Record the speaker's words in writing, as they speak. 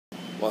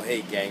Well,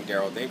 hey gang,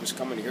 Daryl Davis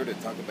coming here to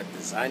talk about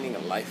designing a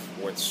life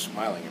worth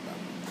smiling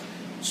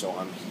about. So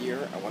I'm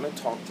here, I want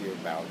to talk to you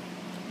about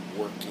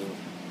working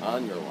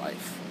on your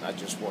life, not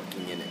just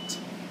working in it.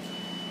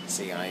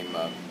 See, I'm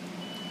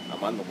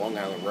on the Long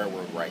Island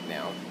Railroad right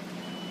now,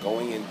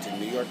 going into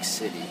New York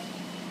City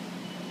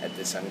at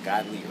this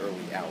ungodly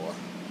early hour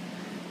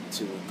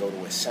to go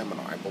to a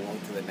seminar. I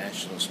belong to the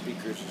National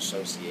Speakers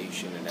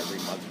Association, and every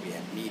month we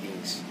have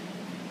meetings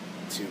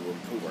to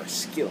improve our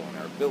skill and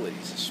our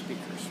abilities as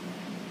speakers.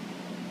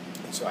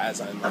 So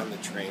as I'm on the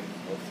train,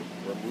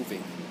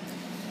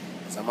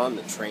 as I'm on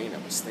the train,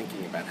 I was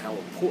thinking about how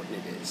important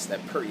it is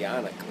that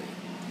periodically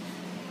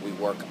we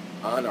work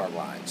on our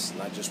lives,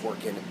 not just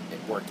work in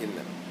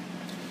them.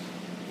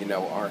 You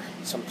know,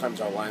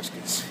 sometimes our lives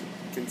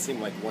can seem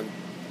like one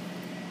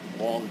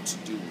long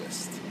to-do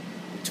list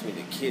between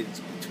the kids,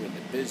 between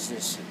the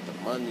business,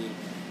 the money,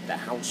 the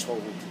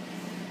household.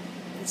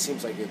 And it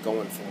seems like you're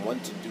going from one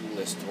to-do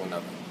list to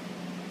another,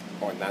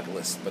 or not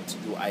list, but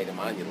to-do item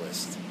on your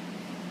list,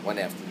 one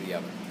after the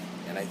other.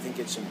 And I think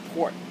it's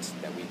important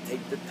that we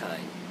take the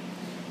time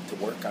to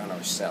work on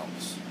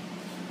ourselves,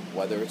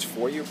 whether it's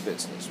for your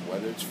business,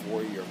 whether it's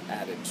for your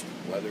attitude,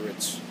 whether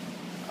it's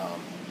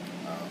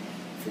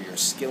for your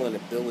skill and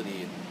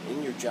ability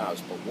in your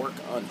jobs, but work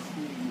on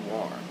who you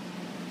are.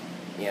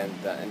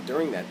 And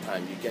during that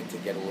time, you get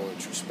a little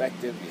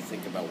introspective. You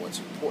think about what's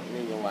important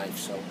in your life.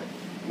 So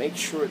make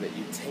sure that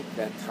you take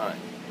that time,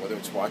 whether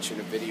it's watching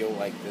a video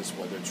like this,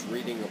 whether it's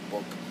reading a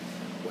book,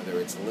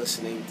 whether it's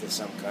listening to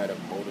some kind of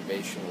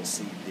motivational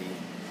CD.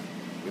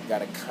 We've got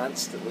to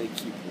constantly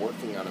keep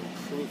working on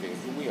improving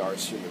who we are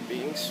as human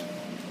beings.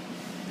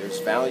 There's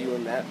value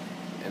in that,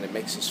 and it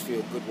makes us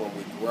feel good when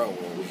we grow,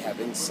 when we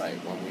have insight,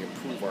 when we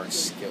improve our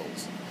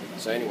skills.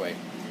 So anyway,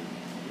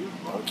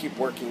 don't keep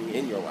working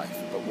in your life,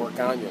 but work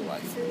on your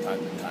life from time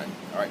to time.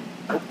 All right,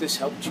 hope this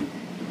helped you.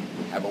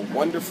 Have a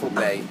wonderful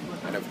day,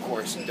 and of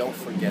course, don't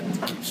forget to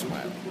keep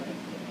smiling.